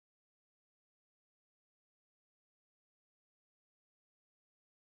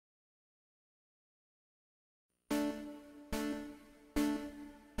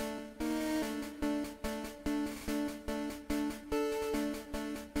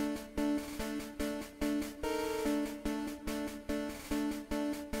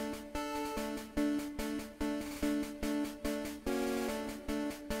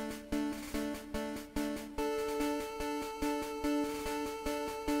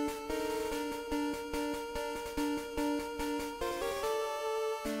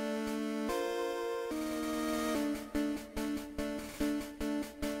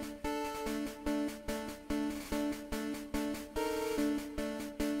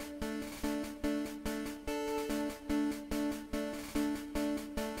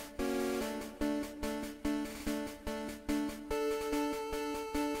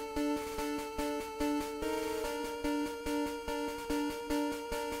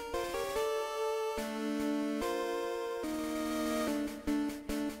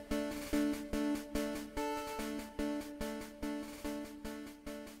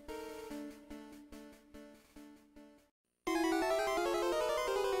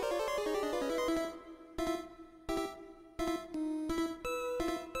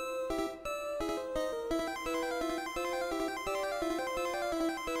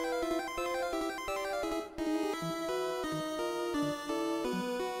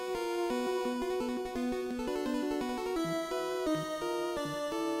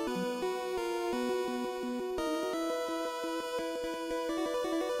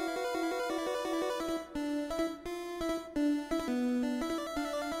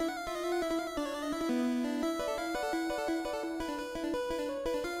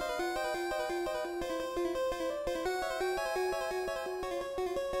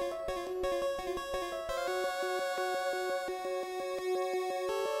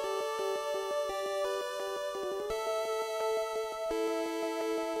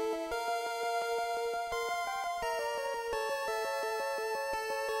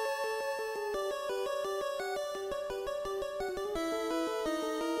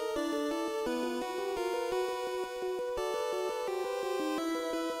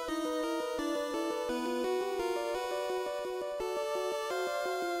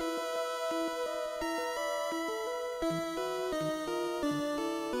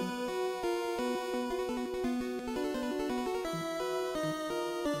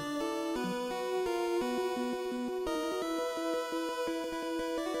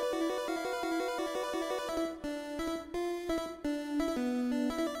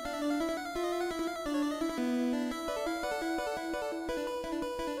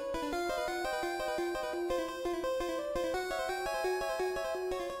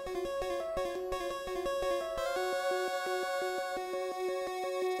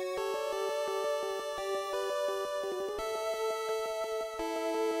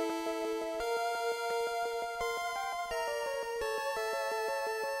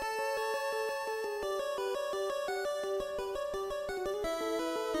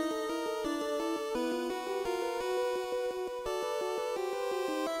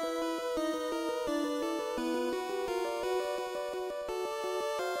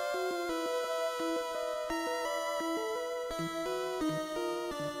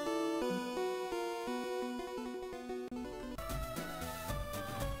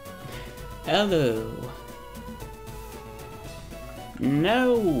Hello.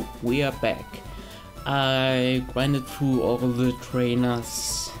 Now we are back. I grinded through all the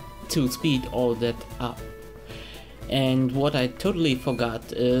trainers to speed all that up. And what I totally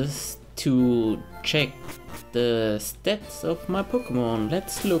forgot is to check the stats of my Pokemon.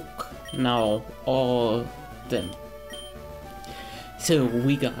 Let's look now all them. So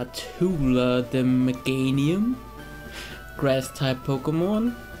we got Hula the Meganium, grass type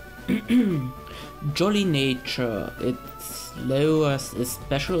Pokemon. Jolly Nature, it lowers its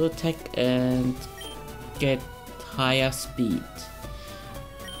special attack and get higher speed.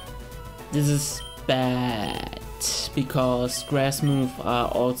 This is bad because grass moves are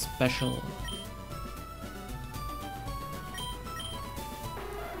all special.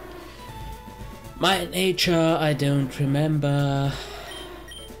 My nature, I don't remember.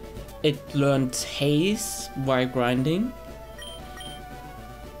 It learned haze while grinding.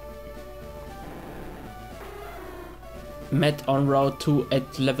 Met on route 2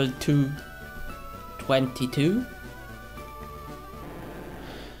 at level 222.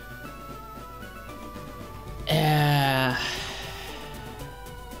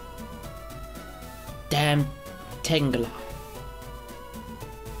 Damn Tangler.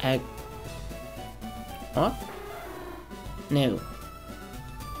 What? No.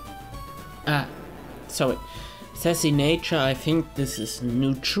 Sorry. Sassy Nature, I think this is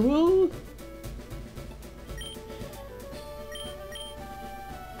neutral.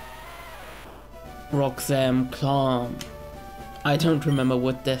 Roxanne Clam. I don't remember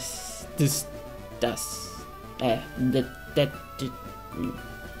what this does.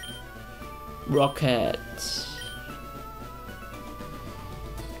 Rocket.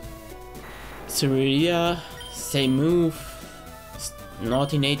 Cerealia, same move.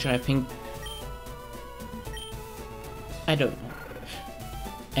 Naughty Nature, I think. I don't know.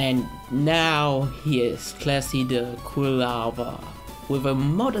 And now here's Classy the Quilava with a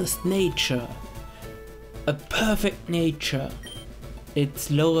modest nature. A perfect nature.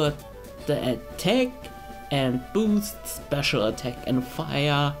 It's lowered the attack and boosts special attack and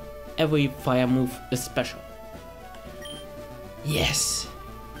fire. Every fire move is special. Yes.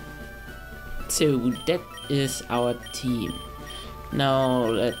 So that is our team. Now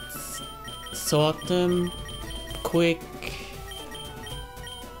let's sort them quick.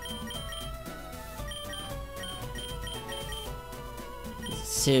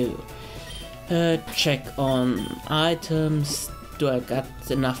 So check on items. Do I got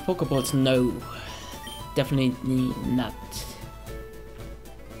enough Pokeballs? No, definitely not.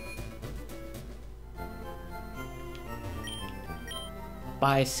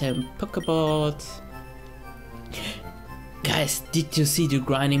 Buy some Pokeballs. Guys, did you see the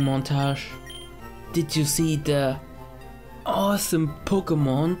grinding montage? Did you see the awesome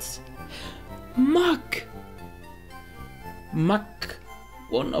Pokemons? Muk! Muk!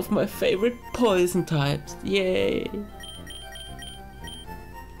 One of my favorite poison types. Yay!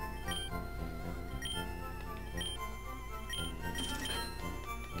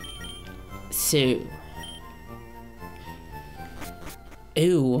 So.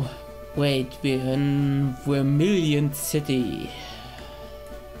 Oh, wait, we're in Vermilion City.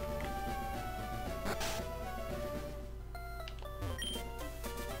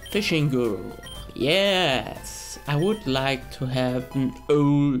 Fishing Girl. Yes, I would like to have an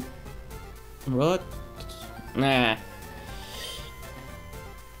old... What? Nah.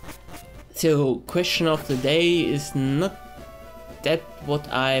 So, question of the day is not that what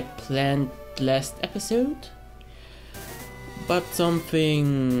I planned last episode, but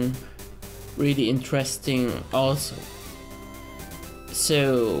something really interesting also.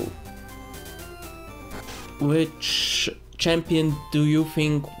 So, which champion do you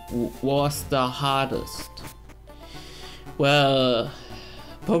think was the hardest? Well,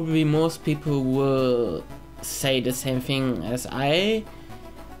 probably most people will say the same thing as I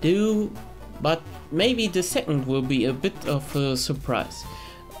do, but maybe the second will be a bit of a surprise.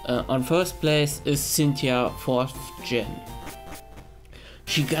 On first place is Cynthia 4th Gen.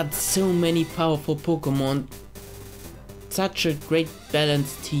 She got so many powerful Pokemon, such a great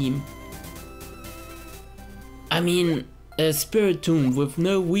balanced team. I mean, a Spiritomb with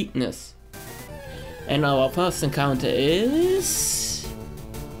no weakness. And our first encounter is...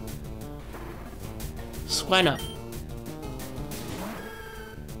 Swiner.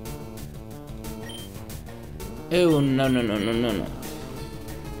 Oh, no.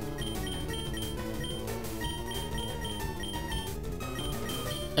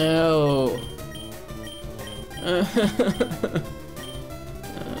 Oh.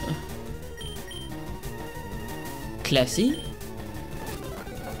 Classy.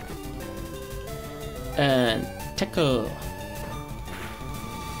 and tackle.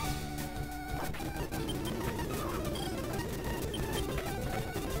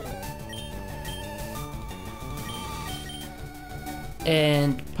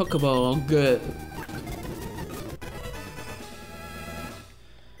 And Pokeball, go.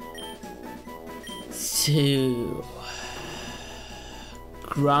 So,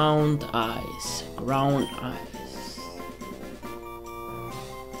 ground ice.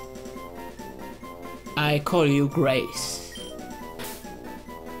 I call you Grace.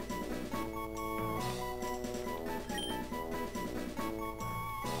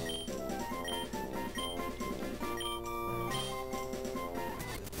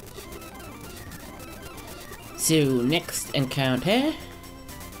 So, next encounter,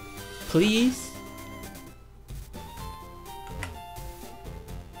 please.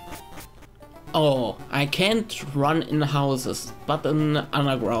 Oh, I can't run in houses, but in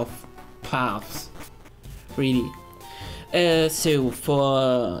underground paths. Really. So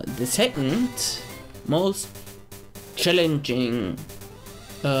for the second most challenging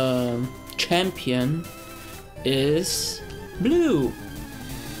champion is Blue.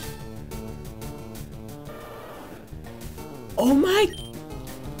 Oh my!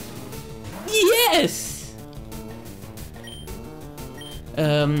 Yes!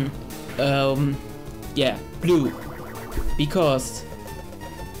 Yeah, Blue. Because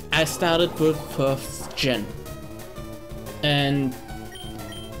I started with first gen. And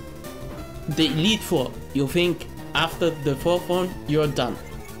the Elite Four, you think after the fourth one, you're done.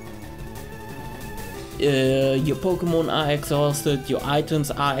 Your Pokemon are exhausted, your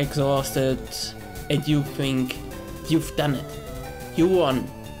items are exhausted, and you think you've done it. You won.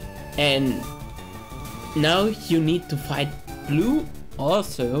 And now you need to fight Blue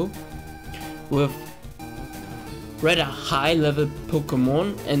also with rather high level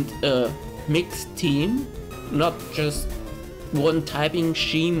Pokemon and a mixed team, not just one typing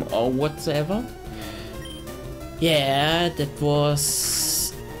scheme or whatsoever. Yeah, that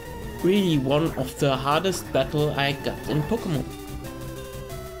was really one of the hardest battle I got in Pokemon.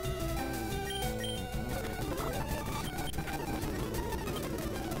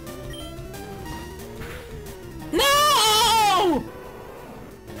 No!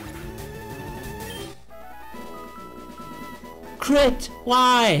 Crit,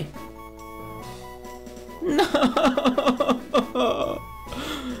 why? No!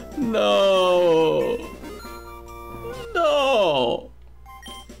 No! No!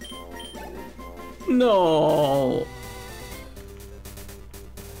 No!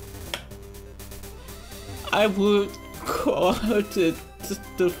 I would call it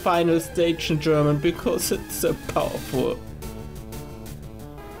the final stage in German because it's so powerful.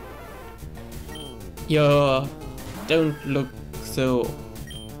 Yo, don't look so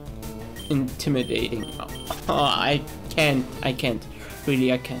intimidating. Oh, I can't,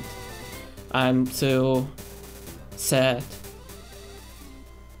 really I can't. I'm so sad.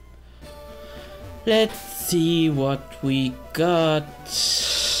 Let's see what we got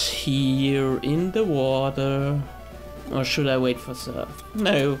here in the water. Or should I wait for surf?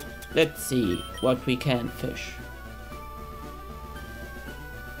 No, let's see what we can fish.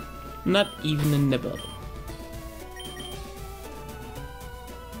 Not even a nibble.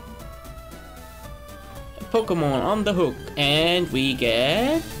 Pokemon on the hook, and we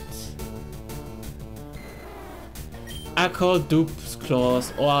get I call Dupe's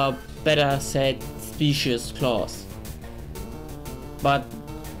Claws, or better said Species Claws. But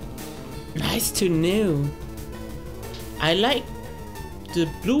nice to know. I like the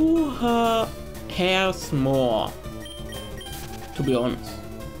blue hairs more, to be honest.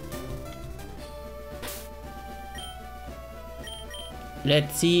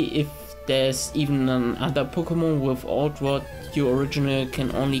 Let's see if there's even another Pokemon without what you originally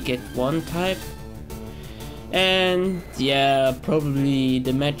can only get one type. And yeah, probably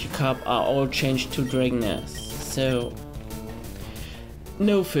the Magikarp are all changed to Dragoness, so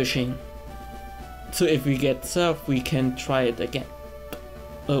no fishing. So if we get surf, we can try it again.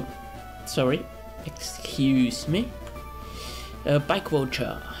 Oh, sorry, excuse me. Bike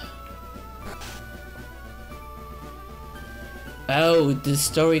voucher. Oh, the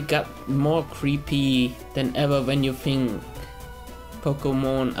story got more creepy than ever when you think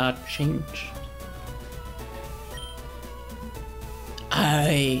Pokemon are changed.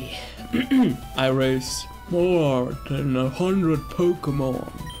 I raised more than 100 Pokemon.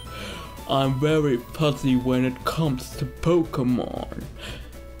 I'm very fuzzy when it comes to Pokemon.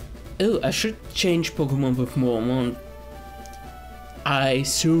 Oh, I should change Pokemon with Moemon. I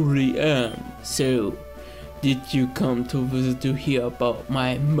surely am. So, did you come to visit to hear about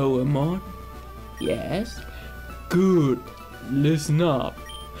my Moemon? Yes? Good. Listen up.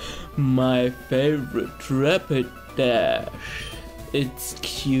 My favorite rapid dash. It's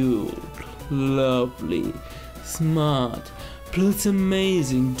cute, lovely, smart, plus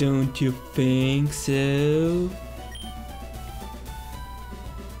amazing, don't you think so?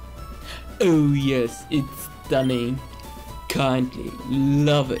 Oh yes, it's stunning. Kindly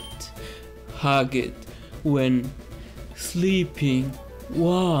love it. Hug it when sleeping.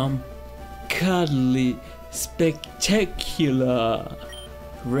 Warm, cuddly, spectacular,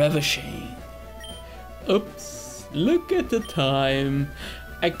 ravishing. Oops, look at the time.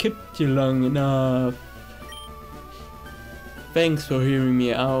 I kept you long enough. Thanks for hearing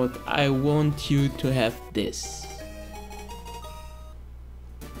me out. I want you to have this.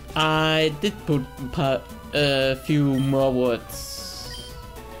 I did put a few more words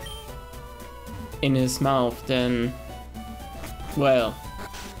in his mouth than, well,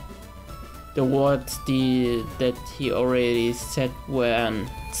 the words that he already said weren't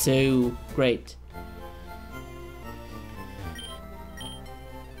so great.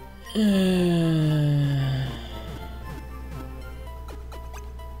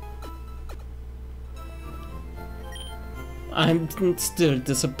 I'm still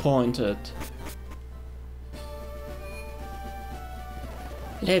disappointed.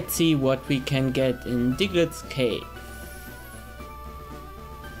 Let's see what we can get in Diglett's cave.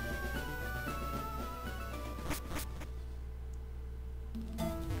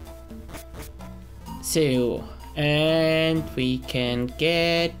 So, and we can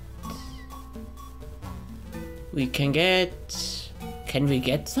get can we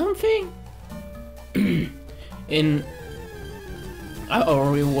get something? I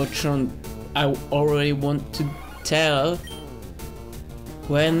already want to tell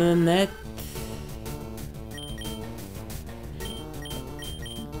when Annette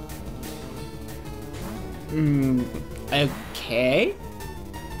okay.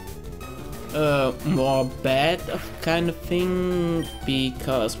 More bad of kind of thing,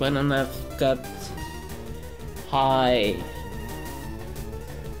 because when Annette got high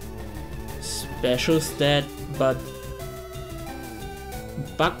special stat, but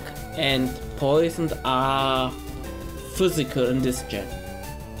bug and poisoned are physical in this gen.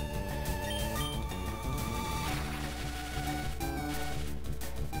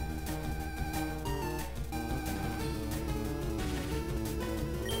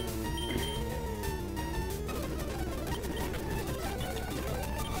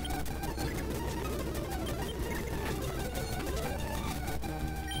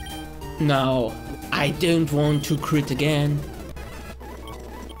 No, I don't want to crit again.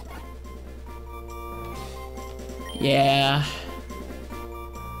 Yeah.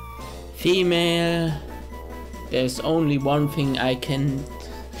 Female. There's only one thing I can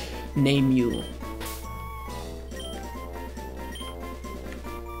name you.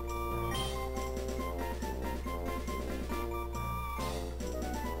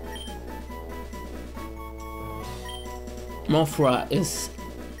 Mothra is,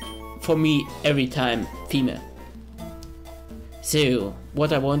 for me, every time female. So,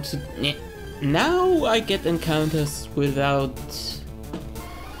 what I want to... Now I get encounters without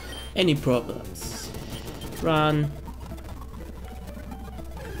any problems. Run.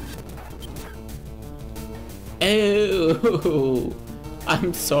 Oh,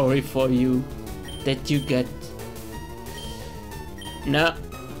 I'm sorry for you that you get... No.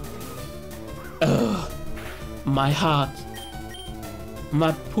 Oh, my heart.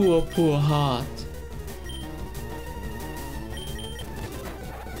 My poor, poor heart.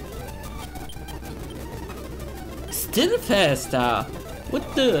 Still faster.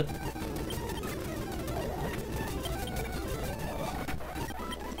 What the?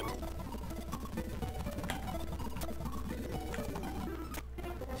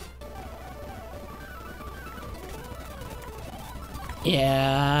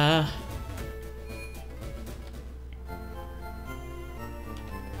 Yeah.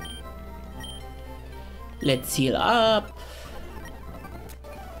 Let's heal up.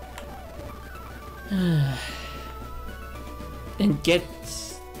 And get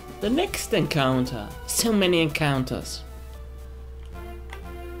the next encounter. So many encounters.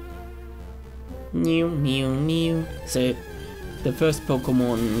 New. So the first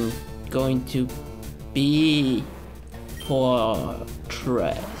Pokemon going to be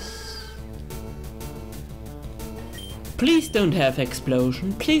Fortress. Please don't have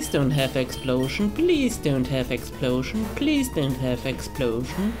explosion. Please don't have explosion. Please don't have explosion. Please don't have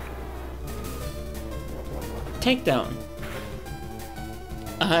explosion. Takedown.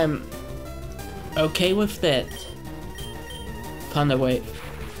 I'm okay with that. Thunder Wave.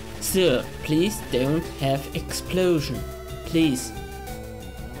 Sir, please don't have explosion. Please.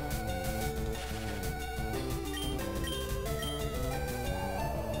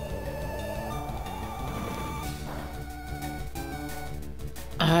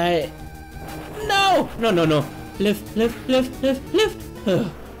 No! No, no, no. Lift, lift, lift, lift, lift.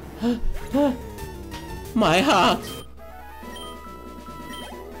 My heart.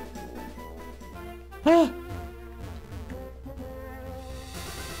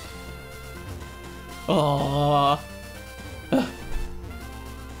 Oh.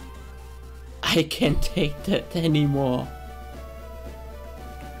 I can't take that anymore.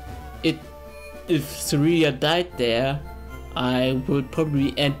 If Surya died there, I would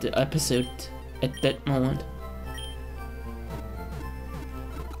probably end the episode at that moment.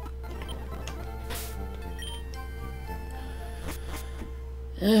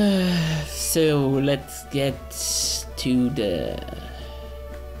 So let's get to the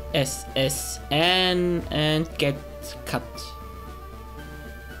SSN and get cut.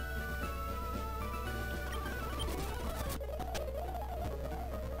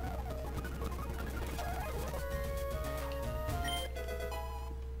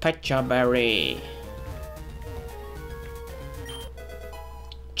 Pachaberry,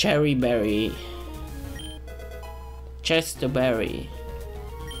 Cherryberry, Chesterberry,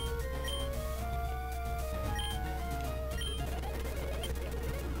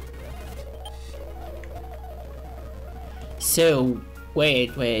 so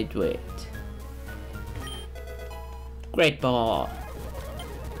wait. Great ball.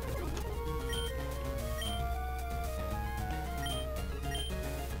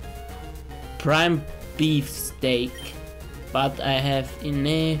 Prime beef steak, but I have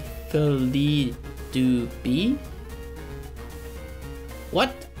initially do beef.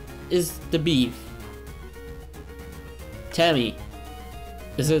 What is the beef? Tell me,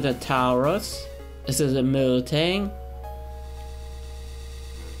 is it a Taurus? Is it a Miltang?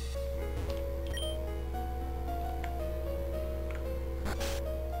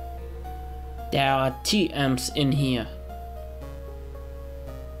 There are TMs in here.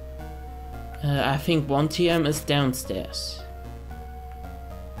 I think one TM is downstairs.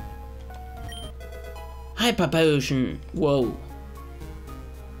 Hyper potion. Whoa.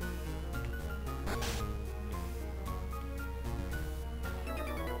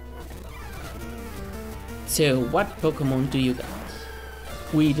 So, what Pokemon do you got?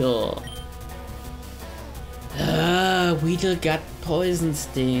 Weedle. Weedle got Poison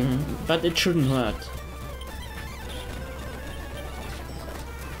Sting, but it shouldn't hurt.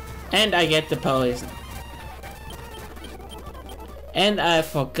 And I get the poison. And I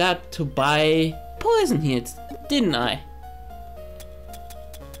forgot to buy poison heals, didn't I?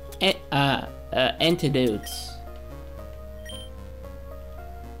 Antidotes.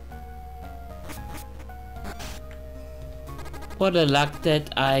 What a luck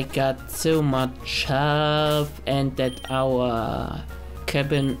that I got so much health and that our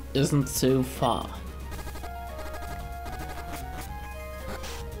cabin isn't so far.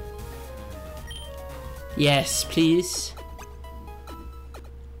 Yes, please.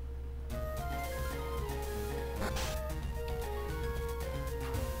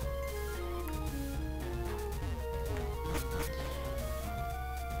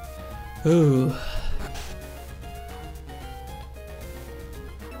 Ooh.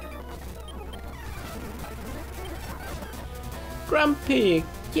 Grumpy,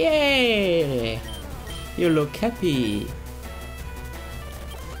 yay! You look happy.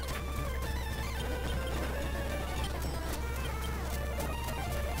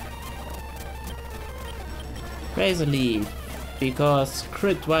 Razor Leaf, because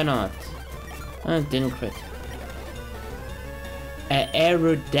crit, why not? Didn't crit.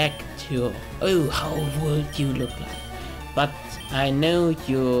 Aerodactyl. Oh, how would you look like? But I know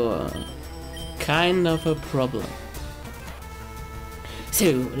you're kind of a problem.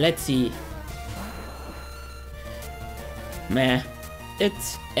 So, let's see. Meh,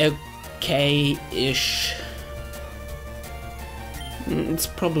 it's okay-ish. It's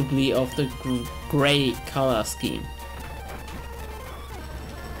probably of the gray color scheme.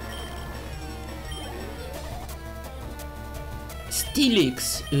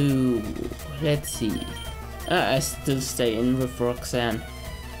 Steelix, ooh, let's see. I still stay in with Roxanne.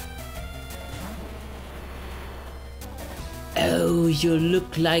 Oh, you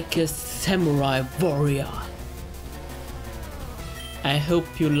look like a samurai warrior. I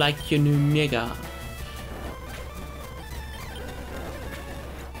hope you like your new Mega.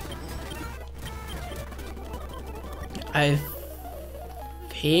 I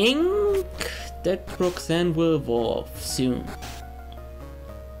think that Roxanne will evolve soon.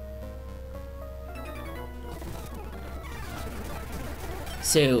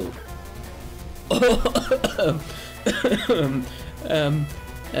 So um,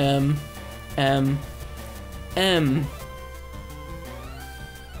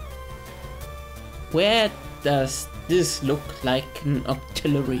 where does this look like an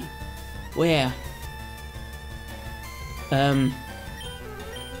artillery? Where?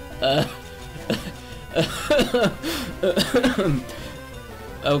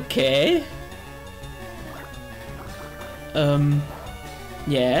 Okay.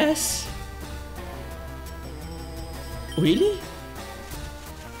 Yes. Really?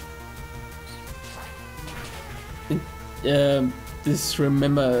 This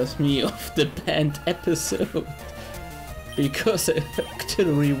remembers me of the band episode because the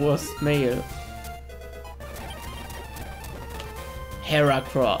artillery was male.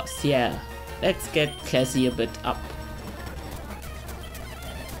 Heracross, yeah. Let's get classy a bit up.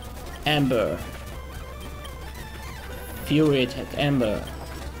 Amber. Fury attack, Amber.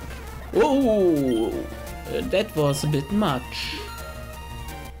 Oh, that was a bit much.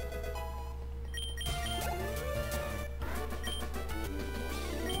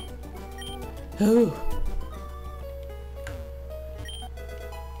 Oh.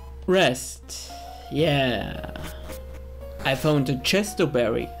 Rest. Yeah. I found a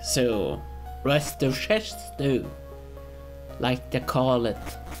chestoberry, so rest the chesto, like they call it.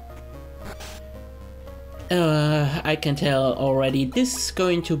 I can tell already this is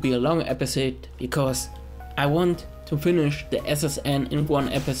going to be a long episode because I want to finish the SSN in one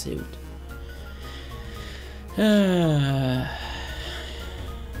episode. And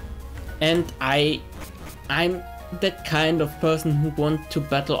I'm that kind of person who want to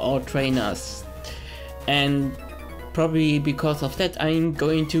battle all trainers, and probably because of that I'm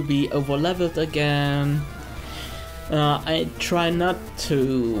going to be over leveled again. I try not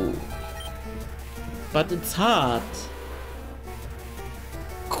to, but it's hard.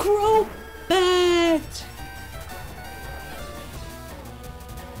 Crobat!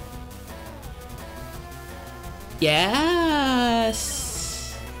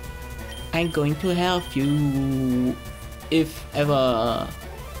 Yes! I'm going to help you if ever.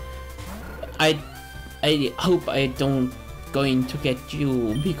 I hope I don't going to get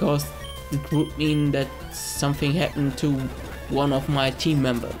you, because it would mean that something happened to one of my team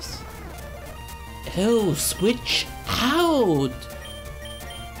members. Oh, switch out!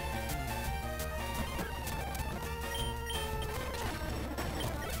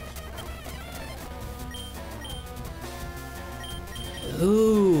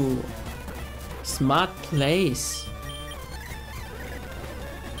 Ooh, smart place.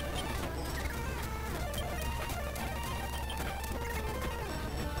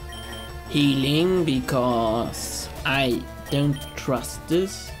 Healing because I don't trust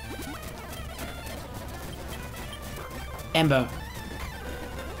this. Amber.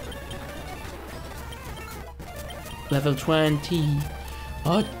 Level 20.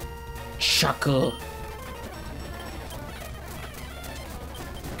 Oh, chuckle.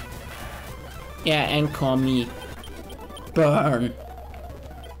 Yeah, and call me Burn.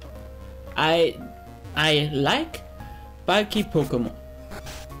 I like bulky Pokemon,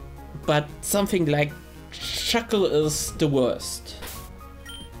 but something like Chuckle is the worst.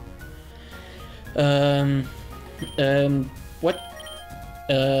 What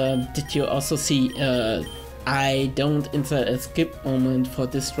did you also see? I don't insert a skip moment for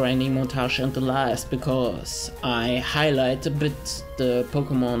this training montage and the last, because I highlight a bit the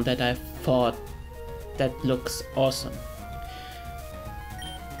Pokemon that I thought that looks awesome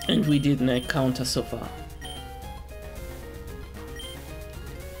and we didn't encounter so far.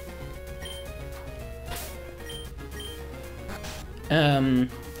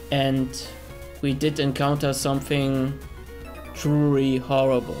 And we did encounter something truly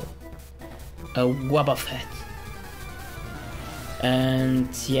horrible. A Wobbuffet. And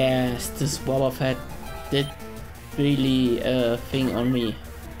yes, this Wobbuffet did really a thing on me.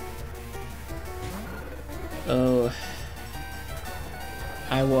 Oh,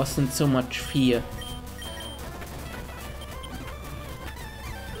 I was in so much fear.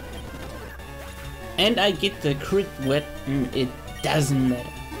 And I get the crit wet, it doesn't matter.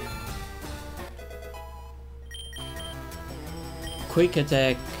 Quick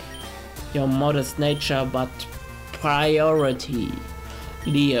attack, your modest nature, but priority.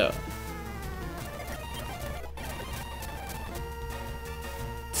 Leer.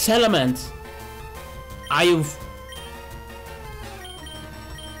 Salamence. Are you...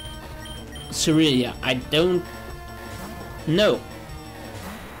 Cerealia, I don't know.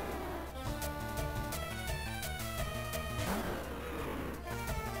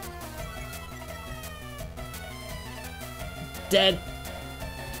 That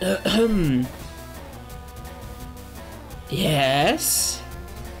Yes.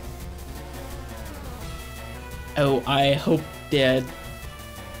 Oh, I hope they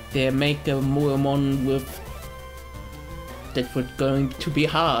make a Moemon with that would going to be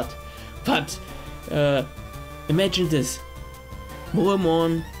hard. But imagine this: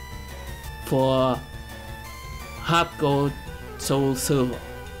 Moemon for hard gold, soul silver.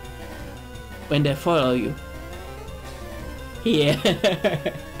 When they follow you. Yeah.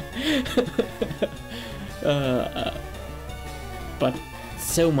 But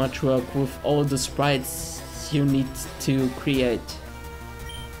so much work with all the sprites you need to create.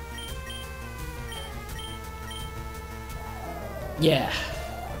 Yeah.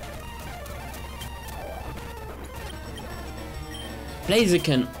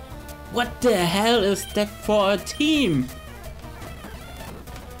 Blaziken, what the hell is that for a team?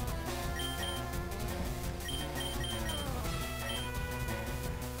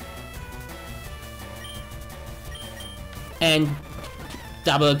 And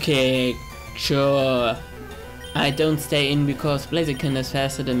double kick, sure. I don't stay in because Blaziken is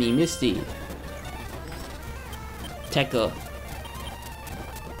faster than me. Misty. Tackle.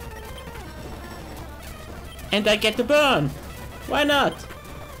 And I get the burn. Why not?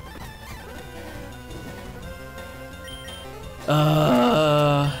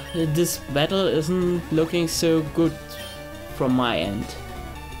 This battle isn't looking so good from my end.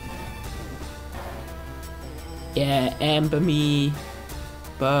 Yeah, amber me,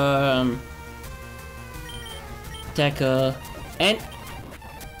 burn, tackle, and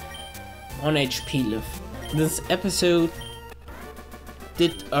 1 HP left. This episode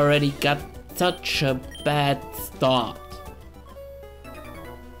did already got such a bad start.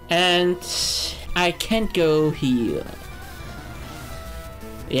 And I can't go here.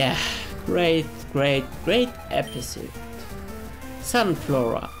 Yeah, great episode.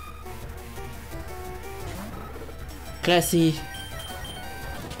 Sunflora. Classy.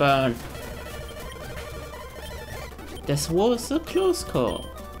 Burn. This was a close call.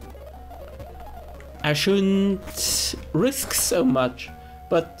 I shouldn't risk so much,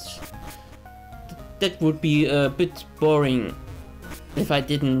 but that would be a bit boring if I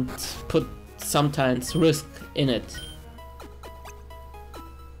didn't put sometimes risk in it.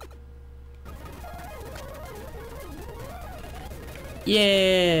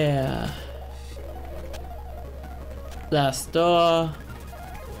 Yeah. Last door.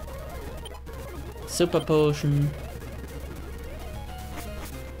 Super potion.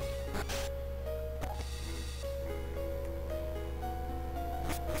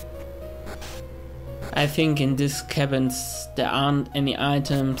 I think in these cabins there aren't any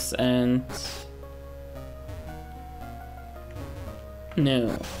items and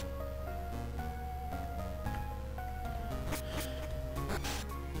no.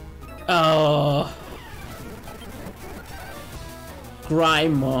 Oh,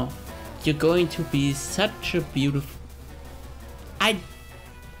 Grimer, you're going to be such a beautiful.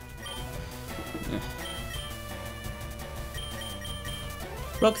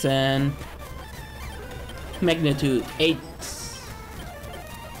 Roxanne. Magnitude 8.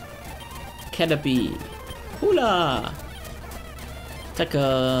 Caterpie. Hula.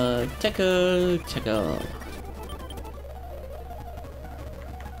 Tackle, tackle, tackle.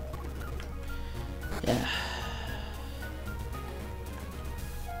 Yeah.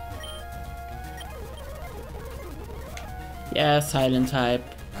 Yeah, silent type.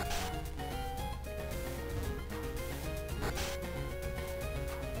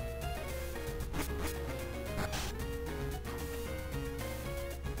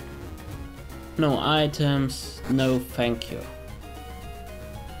 No items, no thank you.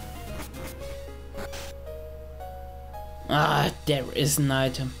 Ah, there is an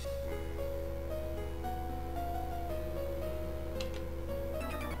item.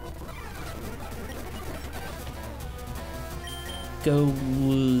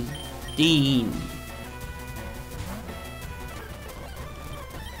 Goldeen.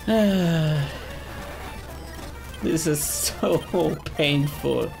 This is so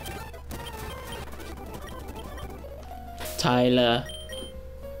painful. Tyler.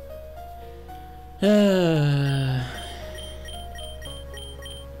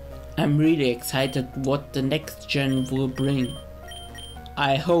 I'm really excited what the next gen will bring.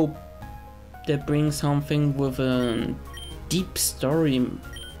 I hope they bring something with a deep story,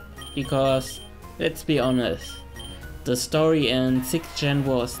 because let's be honest, the story in 6th gen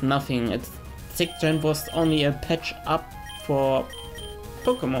was nothing. 6th gen was only a patch up for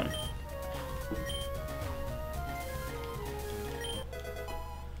Pokemon.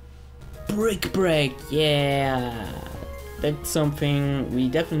 Brick Break, yeah, That's something we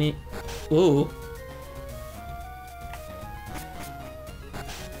definitely... Ooh.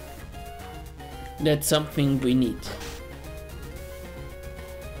 That's something we need.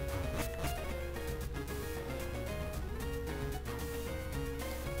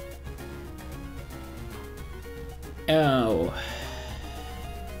 Oh.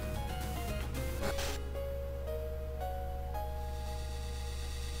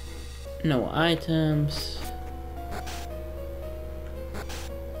 No items.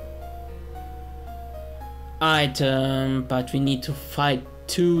 Item, but we need to fight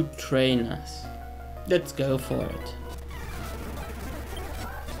 2 trainers. Let's go for it.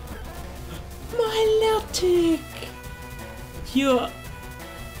 Milotic! You're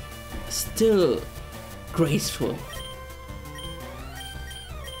still graceful.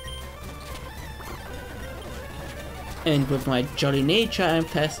 And with my jolly nature, I'm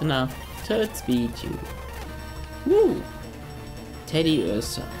fast enough to outspeed you. Woo! Teddy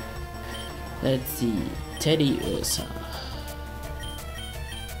Ursa. Let's see. Teddy Ursa.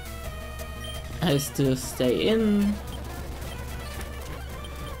 I still stay in.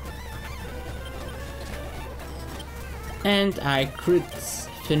 And I crit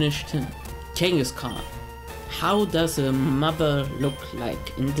finished him. Genghis Khan. How does a mother look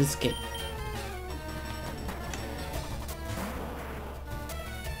like in this game?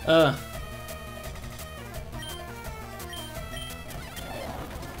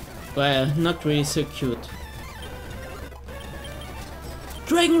 Well, not really so cute.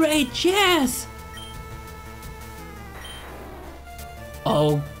 Dragon Rage, yes!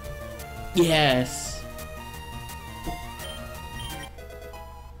 Oh, yes.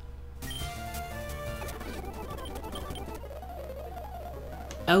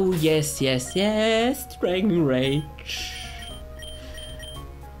 Oh, yes, yes, yes, Dragon Rage.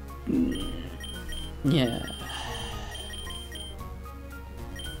 Yeah.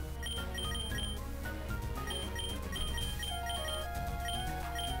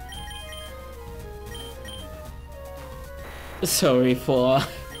 Sorry for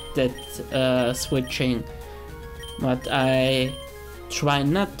that switching, but I try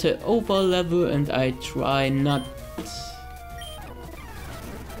not to over level and I try not.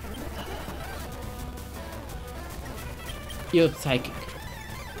 You're psychic.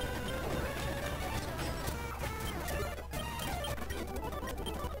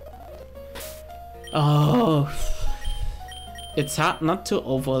 Oh, it's hard not to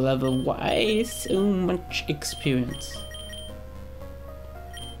over level. Why so much experience?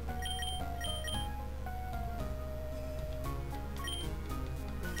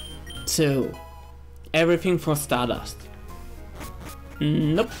 So, everything for Stardust.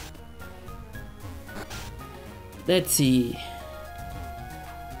 Nope. Let's see.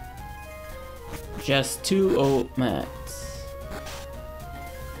 Just 2 old mats.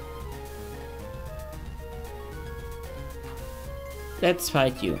 Let's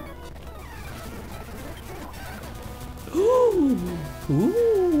fight you. Ooh. Ooh.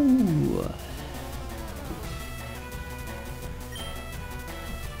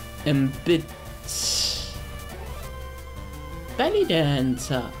 Bit belly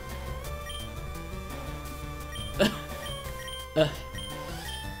dancer.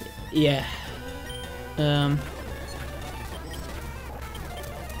 Yeah.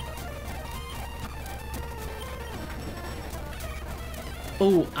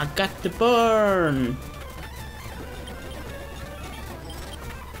 Oh, I got the burn.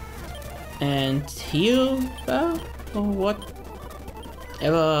 And heal or whatever.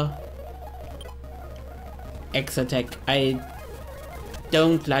 X attack. I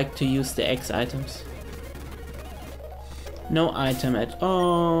don't like to use the X items. No item at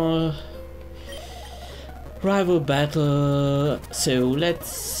all. Rival battle. So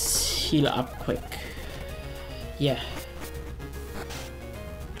let's heal up quick. Yeah.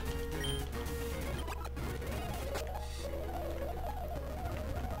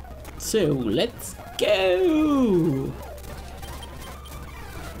 So let's go.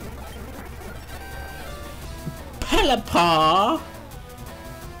 Pelipper.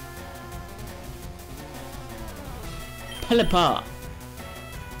 Pelipper.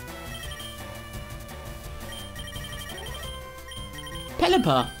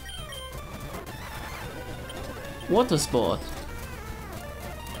 Pelipper. Water sport.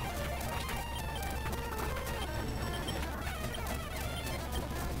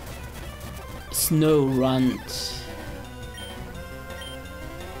 Snow runt.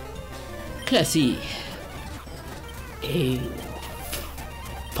 Classy. Ew.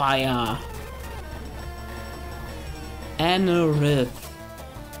 Fire. Anorith.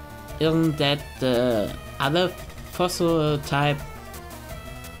 Isn't that the other fossil type.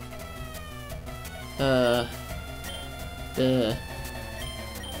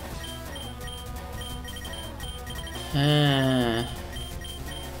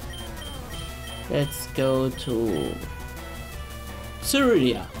 Let's go to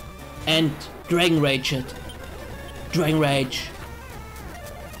Syria and Dragon Rage it. Dragon Rage.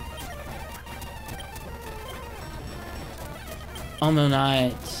 On the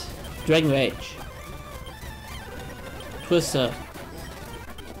night. Dragon Rage. Twister.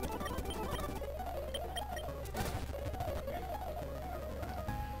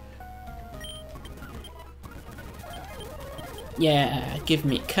 Yeah, give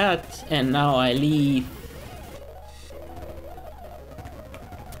me cut, and now I leave.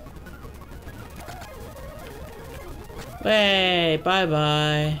 Hey, bye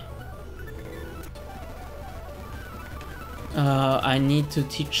bye. I need to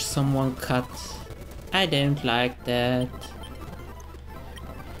teach someone cut. I don't like that.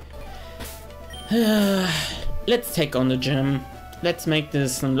 Let's take on the gym. Let's make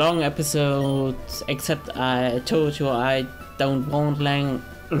this a long episode, except I told you I don't want long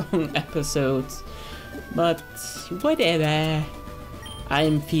episodes, but whatever.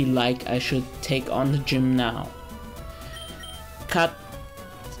 I feel like I should take on the gym now. Cut.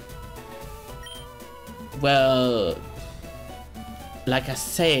 Well, like I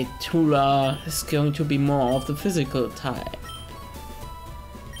said, Tula is going to be more of the physical type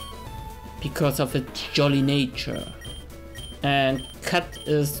because of its jolly nature, and Cut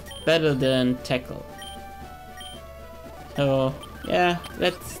is better than Tackle. So yeah,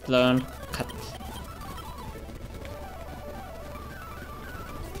 let's learn Cut.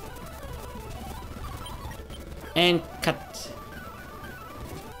 And Cut.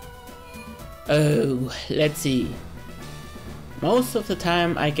 Oh, let's see. Most of the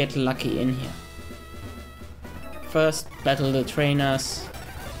time I get lucky in here. First, battle the trainers.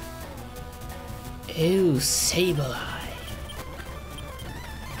 Oh, Sableye.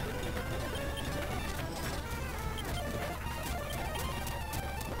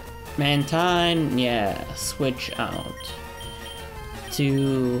 Mantine, yeah, switch out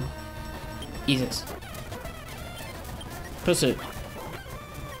to Isis. Pursuit.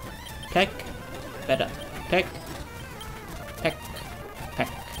 Peck, better. Peck, peck, peck.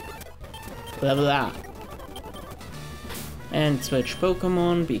 Blah blah. And switch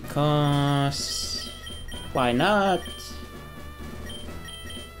Pokemon because why not?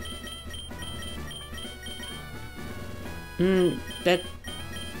 That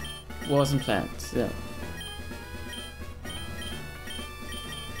wasn't planned, so.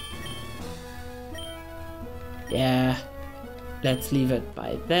 Yeah, let's leave it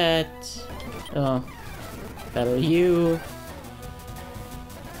by that. Oh, battle you.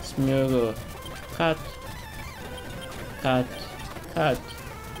 Smurgle. Cut. Cut. Cut.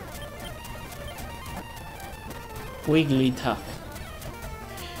 Wigglytuff.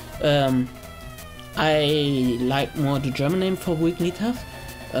 I like more the German name for Wigglytuff.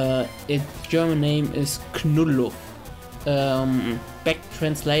 Its German name is Knulluff. Back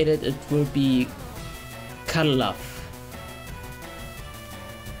translated, it will be Cuddluff.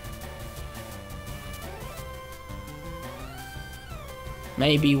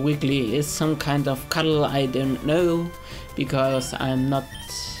 Maybe Wiggly is some kind of cuddle, I don't know, because I'm not.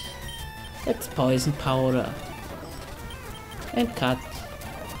 It's poison powder. And cut.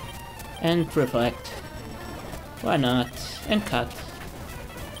 And reflect. Why not? And cut.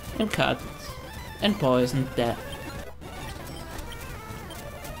 And cut. And poison death.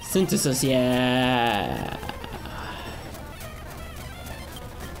 Synthesis, yeah.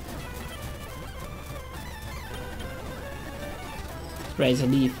 Razor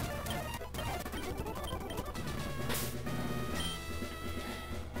leaf.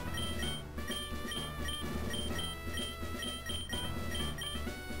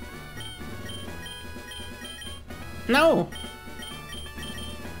 No.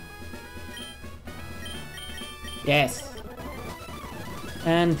 Yes.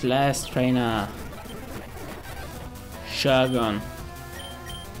 And last trainer. Shogun.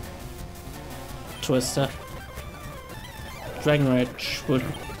 Twister. Dragon Rage would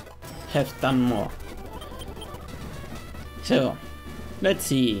have done more. So, let's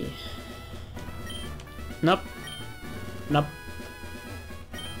see. Nope. Nope.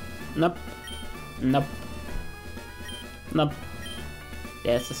 Nope. Nope. Nope.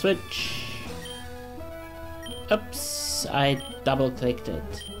 There's the switch. Oops, I double clicked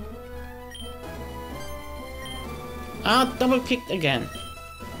it. Ah, double clicked again.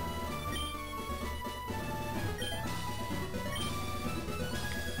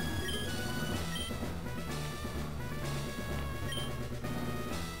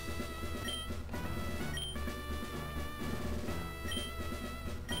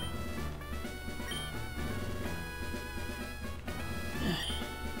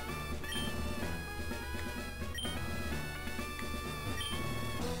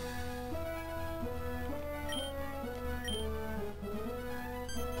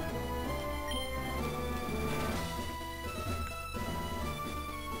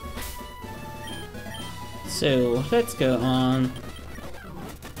 So let's go on.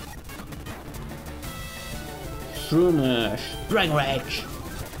 Shroomish, Dragon Rage.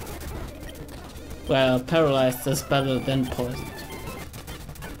 Well, paralyzed is better than poisoned.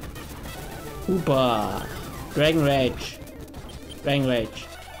 Hoopa, Dragon Rage, Dragon Rage.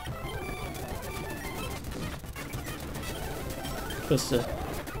 Twister.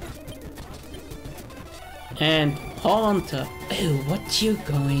 And Haunter. Oh, what you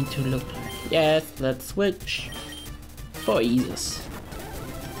going to look like? Yes, let's switch for eases.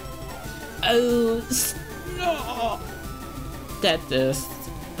 Oh, no! That is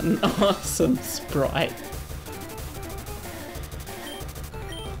an awesome sprite.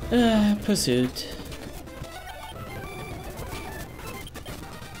 Pursuit.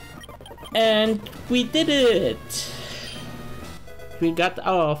 And we did it! We got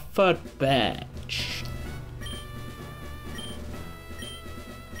our third badge.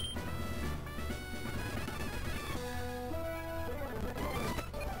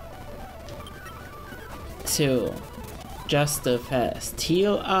 So, just a fast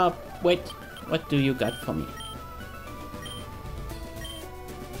heal up. Wait, what do you got for me?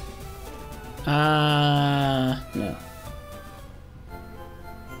 No.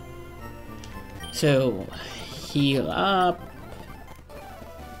 So, heal up.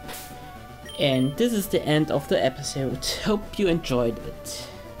 And this is the end of the episode. Hope you enjoyed it.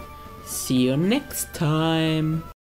 See you next time.